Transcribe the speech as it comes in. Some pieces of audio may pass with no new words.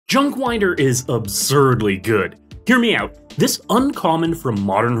Junkwinder is absurdly good. Hear me out. This uncommon from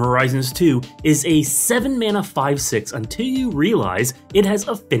Modern Horizons 2 is a 7-mana 5/6 until you realize it has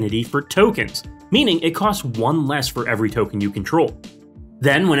affinity for tokens, meaning it costs 1 less for every token you control.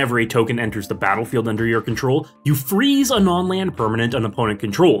 Then, whenever a token enters the battlefield under your control, you freeze a non-land permanent an opponent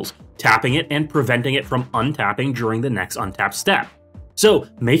controls, tapping it and preventing it from untapping during the next untap step. So,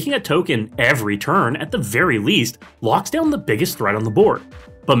 making a token every turn, at the very least, locks down the biggest threat on the board.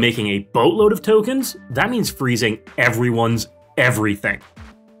 But making a boatload of tokens, that means freezing everyone's everything.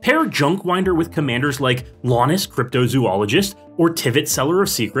 Pair Junkwinder with commanders like Lonis Cryptozoologist, or Tivit Seller of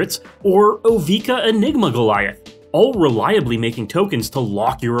Secrets, or Ovika Enigma Goliath, all reliably making tokens to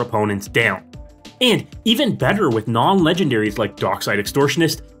lock your opponents down. And even better with non-legendaries like Dockside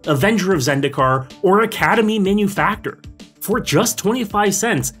Extortionist, Avenger of Zendikar, or Academy Manufactor. For just 25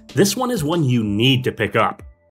 cents, this one is one you need to pick up.